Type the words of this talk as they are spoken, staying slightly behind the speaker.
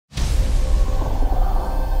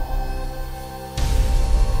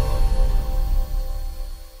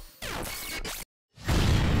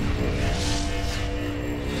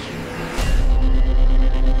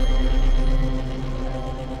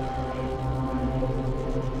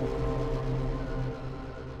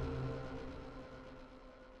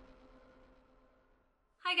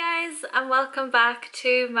Hi guys, and welcome back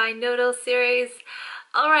to my nodal series.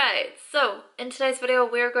 Alright, so in today's video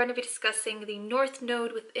we're going to be discussing the North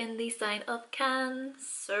Node within the sign of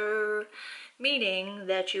Cancer, meaning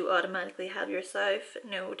that you automatically have your South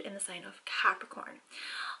Node in the sign of Capricorn.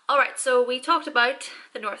 Alright, so we talked about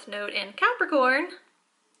the North Node in Capricorn,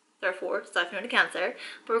 therefore South Node in Cancer,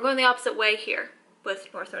 but we're going the opposite way here with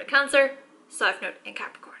North Node in Cancer, South Node in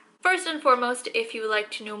Capricorn. First and foremost, if you would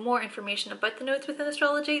like to know more information about the nodes within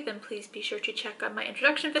astrology, then please be sure to check out my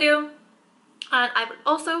introduction video. And I would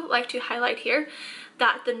also like to highlight here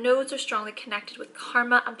that the nodes are strongly connected with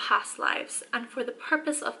karma and past lives, and for the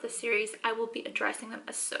purpose of this series, I will be addressing them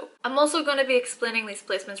as so. I'm also going to be explaining these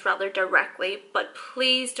placements rather directly, but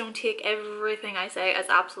please don't take everything I say as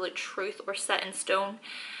absolute truth or set in stone.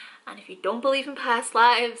 And if you don't believe in past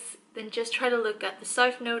lives, then just try to look at the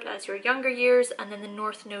South Node as your younger years and then the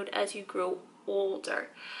North Node as you grow older.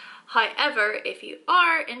 However, if you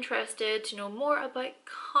are interested to know more about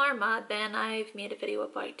karma, then I've made a video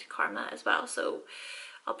about karma as well, so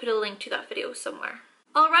I'll put a link to that video somewhere.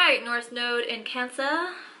 Alright, North Node in Cancer,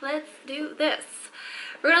 let's do this.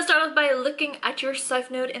 We're going to start off by looking at your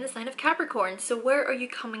South Node in the sign of Capricorn. So where are you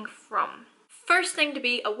coming from? First thing to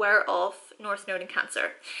be aware of, North Node in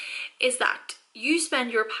Cancer, is that you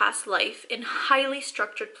spend your past life in highly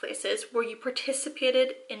structured places where you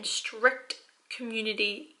participated in strict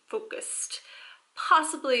community focused,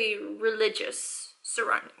 possibly religious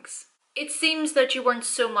surroundings. It seems that you weren't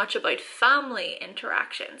so much about family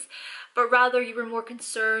interactions, but rather you were more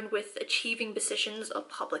concerned with achieving positions of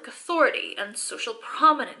public authority and social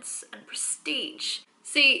prominence and prestige.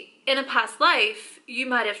 See, in a past life, you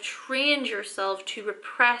might have trained yourself to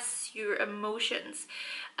repress your emotions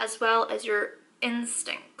as well as your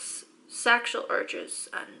instincts, sexual urges,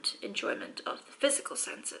 and enjoyment of the physical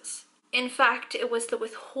senses. In fact, it was the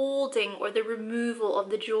withholding or the removal of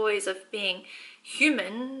the joys of being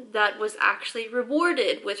human that was actually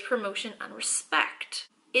rewarded with promotion and respect.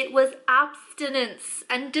 It was abstinence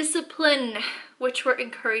and discipline which were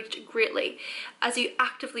encouraged greatly as you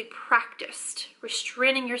actively practiced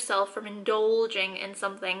restraining yourself from indulging in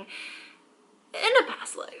something in a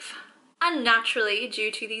past life. And naturally, due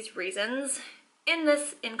to these reasons, in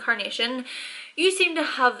this incarnation, you seem to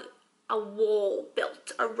have a wall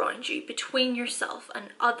built around you between yourself and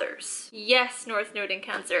others. Yes, North Node in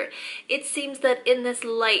Cancer, it seems that in this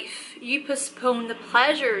life, you postpone the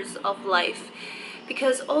pleasures of life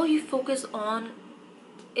because all you focus on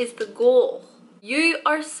is the goal. You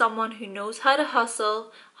are someone who knows how to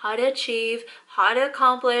hustle, how to achieve, how to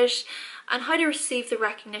accomplish, and how to receive the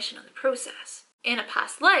recognition of the process. In a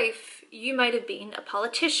past life, you might have been a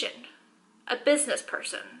politician, a business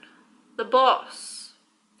person, the boss,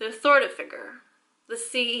 the authoritative figure, the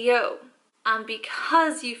CEO. And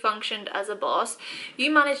because you functioned as a boss, you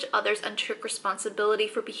managed others and took responsibility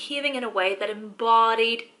for behaving in a way that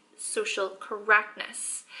embodied social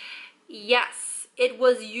correctness. Yes, it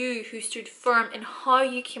was you who stood firm in how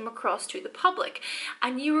you came across to the public,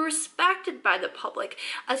 and you were respected by the public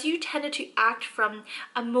as you tended to act from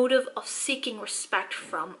a motive of seeking respect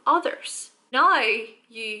from others. Now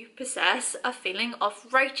you possess a feeling of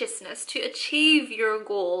righteousness to achieve your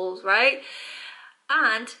goals, right?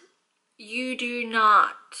 And you do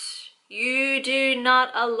not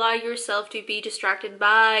allow yourself to be distracted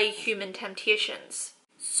by human temptations.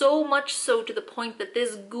 So much so to the point that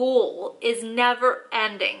this goal is never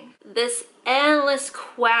ending. This endless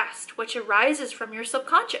quest which arises from your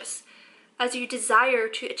subconscious as you desire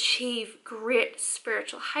to achieve great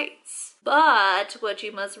spiritual heights. But what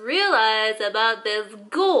you must realize about this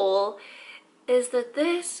goal is that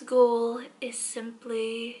this goal is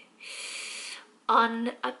simply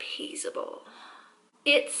unappeasable.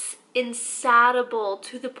 It's insatiable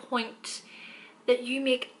to the point that you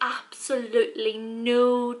make absolutely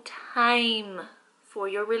no time for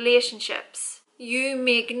your relationships. You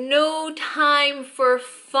make no time for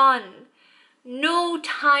fun. No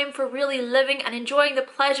time for really living and enjoying the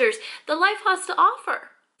pleasures that life has to offer.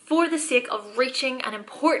 For the sake of reaching an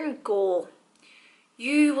important goal,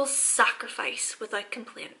 you will sacrifice without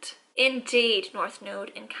complaint. Indeed, North Node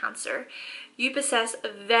in Cancer, you possess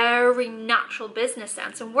a very natural business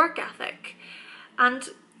sense and work ethic, and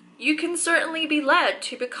you can certainly be led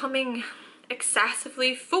to becoming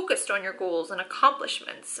excessively focused on your goals and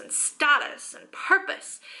accomplishments and status and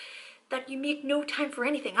purpose that you make no time for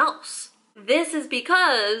anything else. This is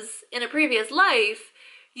because in a previous life,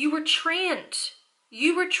 you were trained.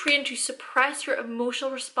 You were trained to suppress your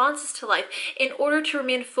emotional responses to life in order to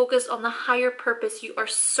remain focused on the higher purpose you are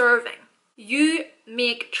serving. You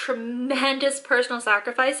make tremendous personal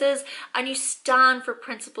sacrifices and you stand for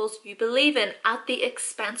principles you believe in at the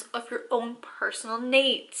expense of your own personal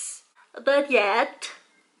needs. But yet,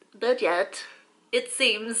 it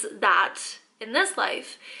seems that in this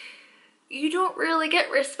life, you don't really get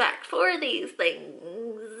respect for these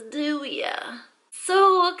things, do ya?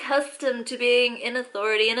 So accustomed to being in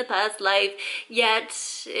authority in a past life, yet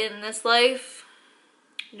in this life,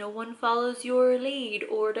 no one follows your lead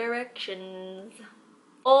or directions.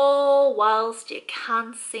 All whilst you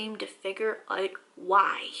can't seem to figure out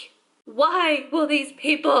why. Why will these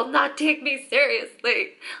people not take me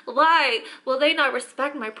seriously? Why will they not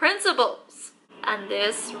respect my principles? And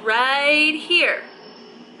this right here,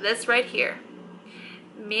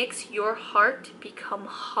 makes your heart become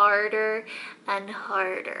harder and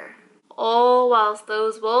harder. All whilst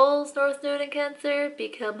those walls, North Node and Cancer,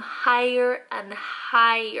 become higher and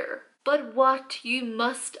higher. But what you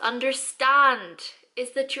must understand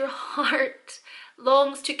is that your heart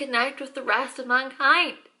longs to connect with the rest of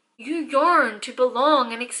mankind. You yearn to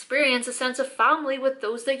belong and experience a sense of family with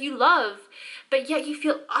those that you love, but yet you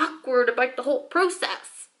feel awkward about the whole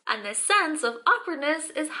process. And this sense of awkwardness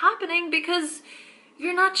is happening because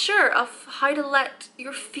you're not sure of how to let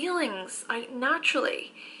your feelings out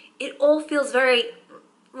naturally. It all feels very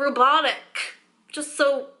robotic, just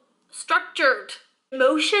so structured.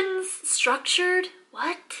 Emotions structured?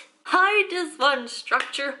 What? How does one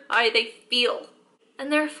structure how they feel?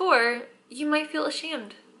 And therefore, you might feel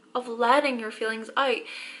ashamed of letting your feelings out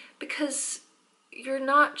because you're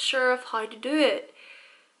not sure of how to do it.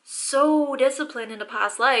 So disciplined in a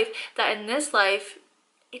past life that in this life,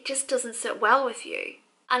 it just doesn't sit well with you.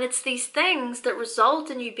 And it's these things that result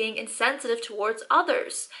in you being insensitive towards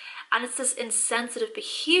others. And it's this insensitive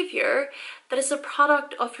behavior that is a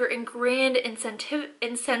product of your ingrained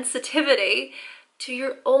insensitivity to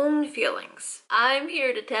your own feelings. I'm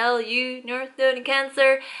here to tell you, North Node and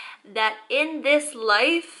Cancer, that in this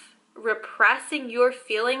life, repressing your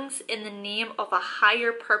feelings in the name of a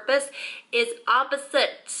higher purpose is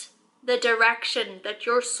opposite the direction that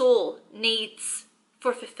your soul needs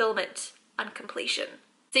for fulfillment and completion.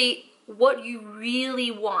 See, what you really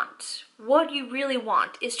want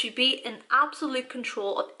is to be in absolute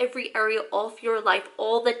control of every area of your life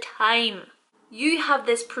all the time. You have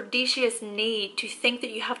this prodigious need to think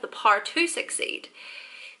that you have the power to succeed.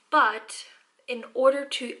 But in order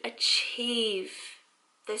to achieve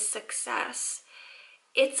this success,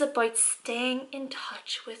 it's about staying in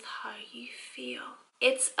touch with how you feel.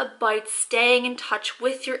 It's about staying in touch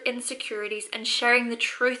with your insecurities and sharing the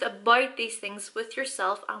truth about these things with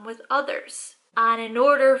yourself and with others. And in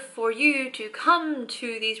order for you to come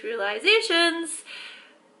to these realizations,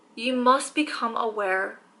 you must become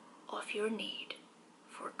aware of your need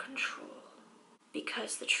for control.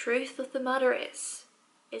 Because the truth of the matter is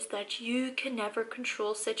that you can never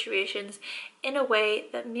control situations in a way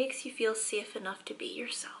that makes you feel safe enough to be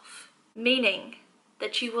yourself. Meaning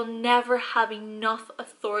that you will never have enough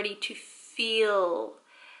authority to feel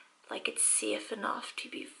like it's safe enough to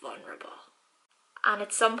be vulnerable. And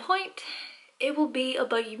at some point, it will be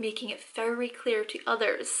about you making it very clear to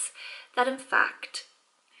others that in fact,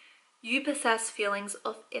 you possess feelings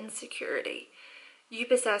of insecurity. You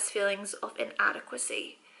possess feelings of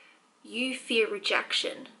inadequacy. You fear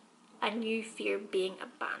rejection and you fear being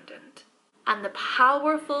abandoned. And the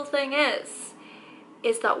powerful thing is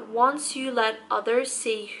that once you let others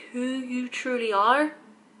see who you truly are,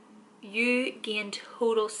 you gain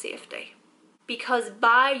total safety. Because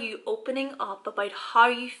by you opening up about how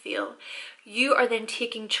you feel, you are then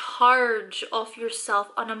taking charge of yourself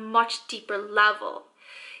on a much deeper level.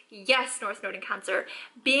 Yes, North Node and Cancer,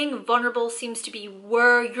 being vulnerable seems to be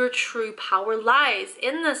where your true power lies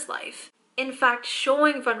in this life. In fact,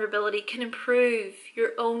 showing vulnerability can improve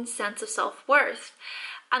your own sense of self-worth.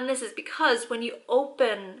 And this is because when you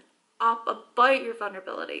open up about your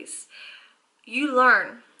vulnerabilities, you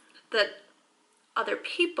learn that other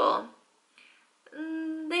people,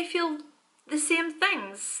 they feel the same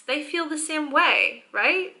things. They feel the same way,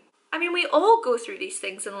 right? I mean, we all go through these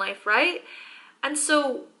things in life, right? And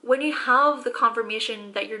so when you have the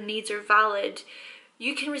confirmation that your needs are valid,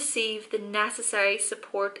 you can receive the necessary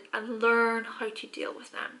support and learn how to deal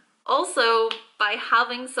with them. Also, by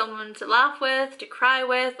having someone to laugh with, to cry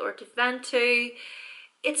with, or to vent to,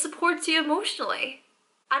 it supports you emotionally.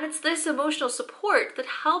 And it's this emotional support that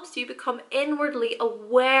helps you become inwardly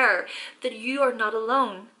aware that you are not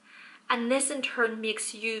alone. And this in turn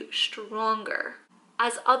makes you stronger.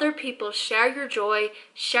 As other people share your joy,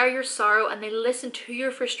 share your sorrow, and they listen to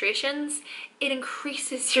your frustrations, it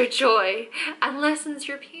increases your joy and lessens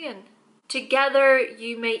your pain. Together,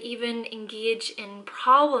 you may even engage in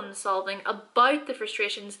problem solving about the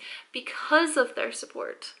frustrations because of their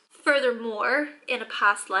support. Furthermore, in a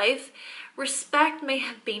past life, respect may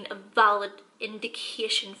have been a valid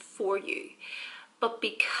indication for you. But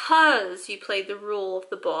because you played the role of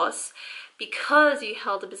the boss, because you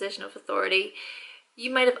held a position of authority, you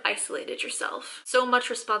might have isolated yourself. So much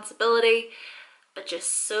responsibility, but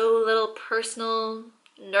just so little personal,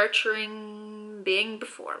 nurturing being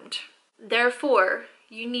performed. Therefore,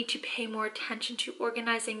 you need to pay more attention to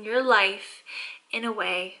organizing your life in a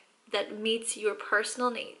way that meets your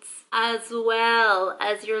personal needs, as well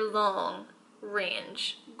as your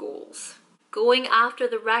long-range goals. Going after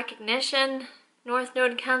the recognition, North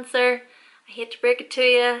Node in Cancer, I hate to break it to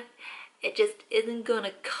you, it just isn't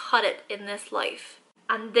gonna cut it in this life.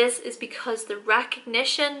 And this is because the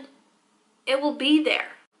recognition, it will be there.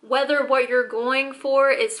 Whether what you're going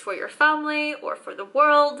for is for your family or for the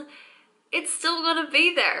world, it's still gonna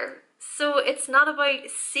be there. So it's not about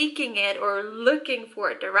seeking it or looking for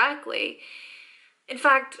it directly. In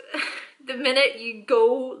fact, the minute you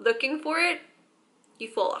go looking for it, you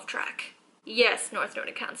fall off track. Yes, North Node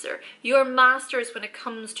in Cancer, you're masters when it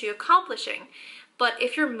comes to accomplishing. But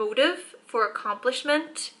if your motive for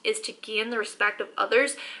accomplishment is to gain the respect of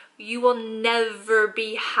others, you will never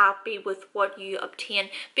be happy with what you obtain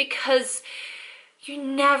because you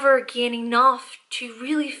never gain enough to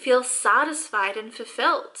really feel satisfied and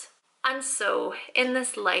fulfilled. And so, in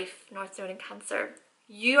this life, North Node in Cancer,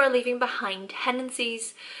 you are leaving behind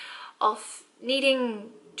tendencies of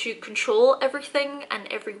needing to control everything and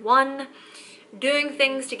everyone, doing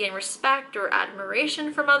things to gain respect or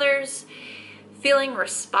admiration from others, feeling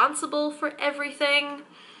responsible for everything,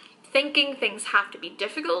 thinking things have to be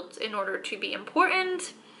difficult in order to be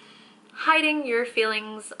important, hiding your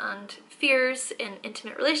feelings and fears in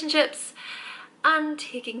intimate relationships, and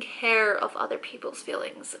taking care of other people's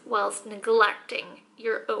feelings whilst neglecting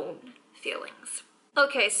your own feelings.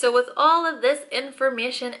 Okay, so with all of this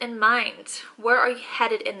information in mind, where are you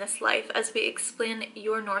headed in this life as we explain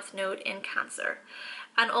your North Node in Cancer?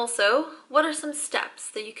 And also, what are some steps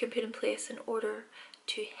that you can put in place in order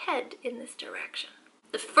to head in this direction?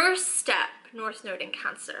 The first step, North Node in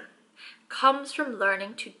Cancer, comes from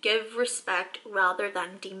learning to give respect rather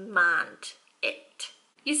than demand it.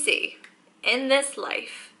 You see, in this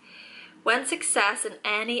life, when success in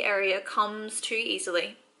any area comes too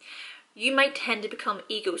easily, you might tend to become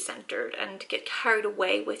ego-centered and get carried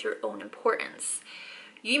away with your own importance.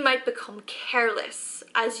 You might become careless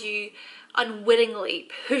as you unwittingly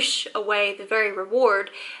push away the very reward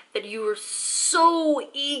that you were so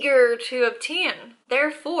eager to obtain.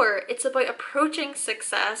 Therefore, it's about approaching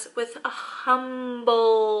success with a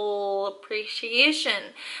humble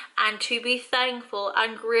appreciation and to be thankful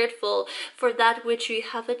and grateful for that which you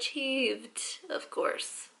have achieved, of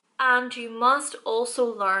course. And you must also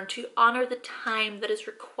learn to honor the time that is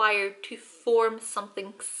required to form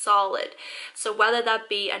something solid. So whether that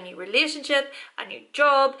be a new relationship, a new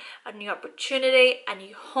job, a new opportunity, a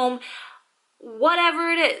new home,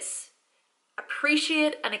 whatever it is,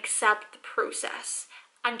 appreciate and accept the process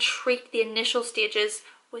and treat the initial stages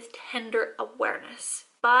with tender awareness.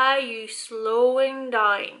 By you slowing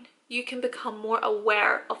down, you can become more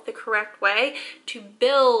aware of the correct way to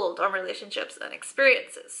build on relationships and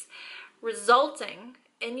experiences, resulting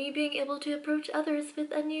in you being able to approach others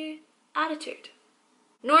with a new attitude.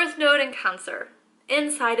 North Node in Cancer,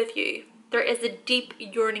 inside of you, there is a deep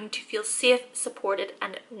yearning to feel safe, supported,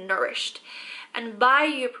 and nourished. And by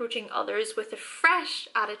you approaching others with a fresh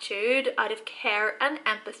attitude out of care and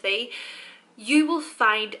empathy, you will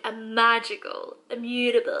find a magical,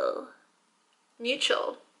 immutable,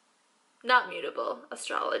 mutual, not mutable,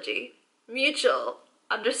 astrology, mutual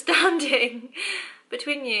understanding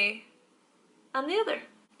between you and the other.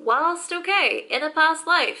 Whilst okay, in a past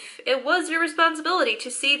life, it was your responsibility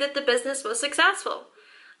to see that the business was successful,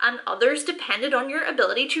 and others depended on your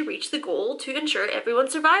ability to reach the goal to ensure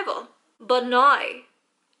everyone's survival. But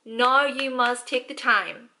now you must take the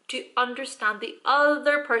time to understand the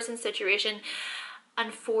other person's situation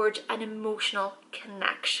and forge an emotional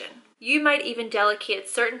connection. You might even delegate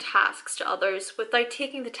certain tasks to others without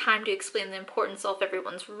taking the time to explain the importance of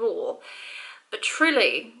everyone's role. But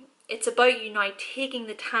truly, it's about you now taking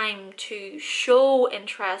the time to show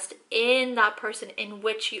interest in that person in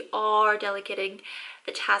which you are delegating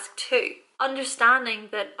the task to. Understanding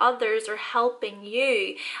that others are helping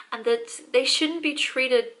you and that they shouldn't be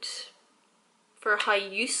treated for how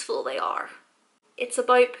useful they are. It's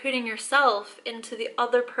about putting yourself into the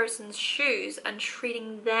other person's shoes and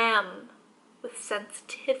treating them with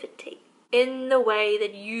sensitivity in the way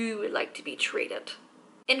that you would like to be treated.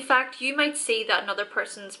 In fact, you might see that another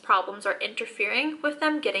person's problems are interfering with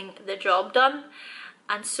them getting the job done,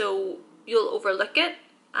 and so you'll overlook it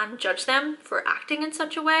and judge them for acting in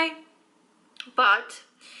such a way. But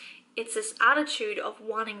it's this attitude of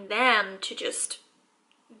wanting them to just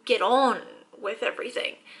get on with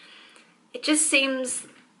everything. It just seems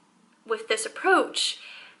with this approach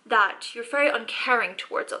that you're very uncaring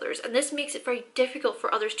towards others, and this makes it very difficult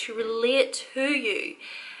for others to relate to you.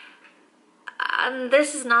 And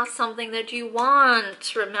this is not something that you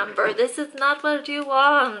want, remember. This is not what you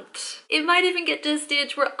want. It might even get to a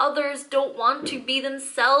stage where others don't want to be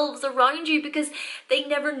themselves around you because they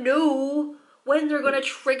never know when they're going to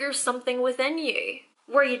trigger something within you,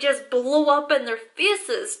 where you just blow up in their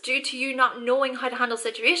faces due to you not knowing how to handle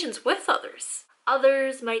situations with others.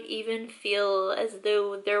 Others might even feel as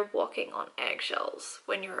though they're walking on eggshells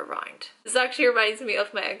when you're around. This actually reminds me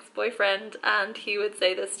of my ex-boyfriend, and he would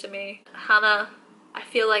say this to me: Hannah, I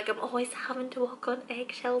feel like I'm always having to walk on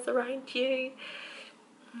eggshells around you.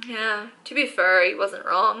 Yeah, to be fair, he wasn't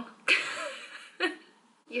wrong.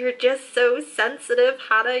 You're just so sensitive,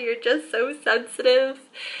 Hannah, you're just so sensitive.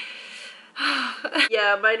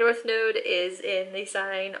 Yeah, my North Node is in the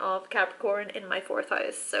sign of Capricorn in my 4th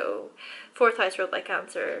house, so 4th house ruled by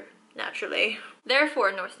Cancer, naturally.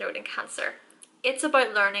 Therefore, North Node in Cancer. It's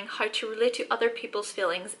about learning how to relate to other people's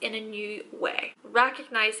feelings in a new way,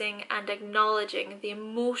 recognizing and acknowledging the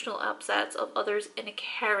emotional upsets of others in a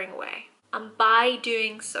caring way. And by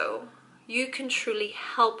doing so, you can truly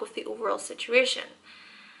help with the overall situation.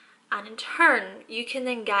 And in turn, you can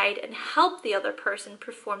then guide and help the other person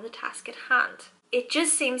perform the task at hand. It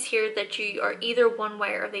just seems here that you are either one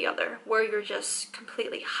way or the other, where you're just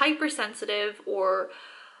completely hypersensitive or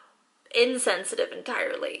insensitive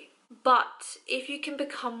entirely. But if you can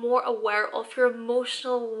become more aware of your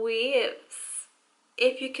emotional waves,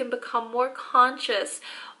 if you can become more conscious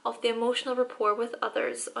of the emotional rapport with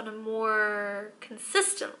others on a more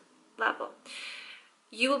consistent level,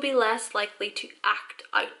 you will be less likely to act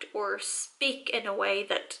out or speak in a way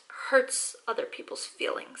that hurts other people's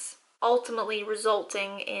feelings, ultimately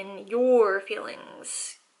resulting in your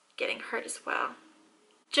feelings getting hurt as well.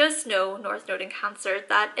 Just know, North Node in Cancer,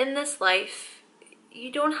 that in this life,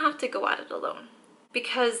 you don't have to go at it alone,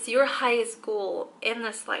 because your highest goal in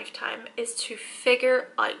this lifetime is to figure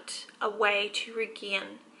out a way to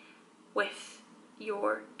regain with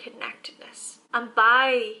your connectedness. And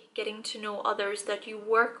by getting to know others that you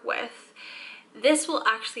work with, this will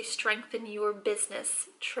actually strengthen your business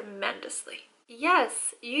tremendously.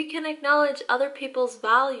 Yes, you can acknowledge other people's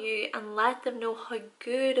value and let them know how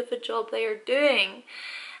good of a job they are doing.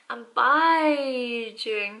 And by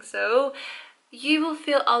doing so, you will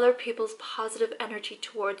feel other people's positive energy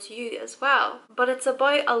towards you as well. But it's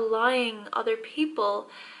about allowing other people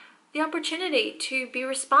the opportunity to be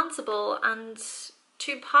responsible and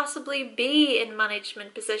to possibly be in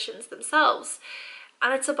management positions themselves.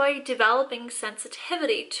 And it's about developing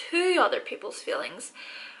sensitivity to other people's feelings,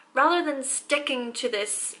 rather than sticking to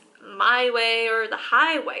this my way or the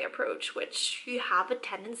highway approach, which you have a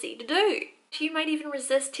tendency to do. You might even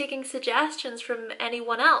resist taking suggestions from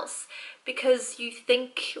anyone else because you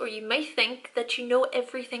think, or you may think, that you know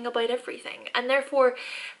everything about everything, and therefore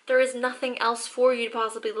there is nothing else for you to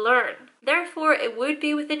possibly learn. Therefore, it would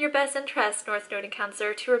be within your best interest, North Node in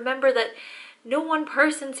Cancer, to remember that no one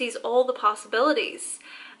person sees all the possibilities,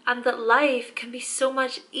 and that life can be so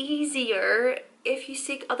much easier if you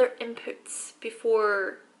seek other inputs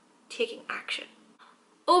before taking action.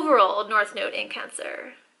 Overall, North Node in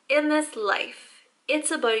Cancer, in this life,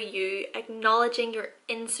 it's about you acknowledging your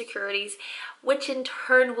insecurities, which in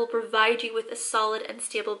turn will provide you with a solid and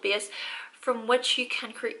stable base from which you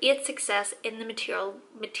can create success in the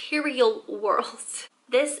material world.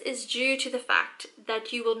 This is due to the fact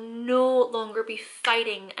that you will no longer be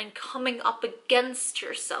fighting and coming up against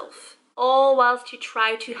yourself, all whilst you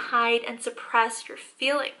try to hide and suppress your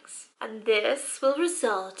feelings. And this will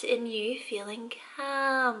result in you feeling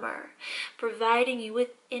calmer, providing you with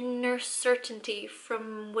inner certainty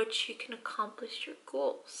from which you can accomplish your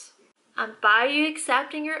goals. And by you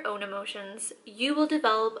accepting your own emotions, you will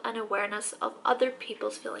develop an awareness of other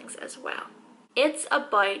people's feelings as well. It's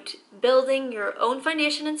about building your own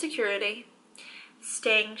foundation and security,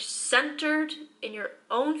 staying centered in your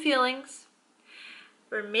own feelings,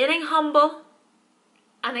 remaining humble,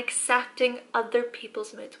 and accepting other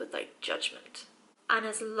people's moods without judgment. And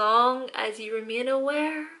as long as you remain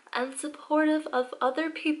aware and supportive of other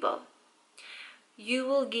people, you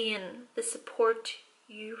will gain the support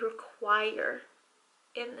you require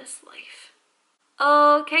in this life.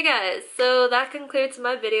 Okay guys, so that concludes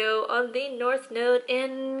my video on the North Node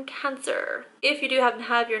in Cancer. If you do happen to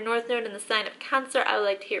have your North Node in the sign of Cancer, I would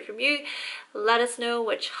like to hear from you. Let us know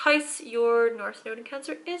which house your North Node in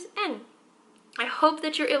Cancer is in. I hope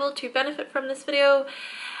that you're able to benefit from this video.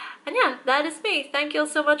 And yeah, that is me. Thank you all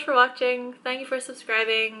so much for watching. Thank you for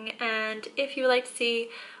subscribing. And if you would like to see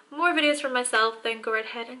more videos from myself, then go right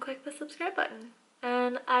ahead and click the subscribe button.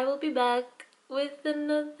 And I will be back with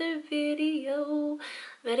another video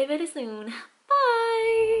very, very soon.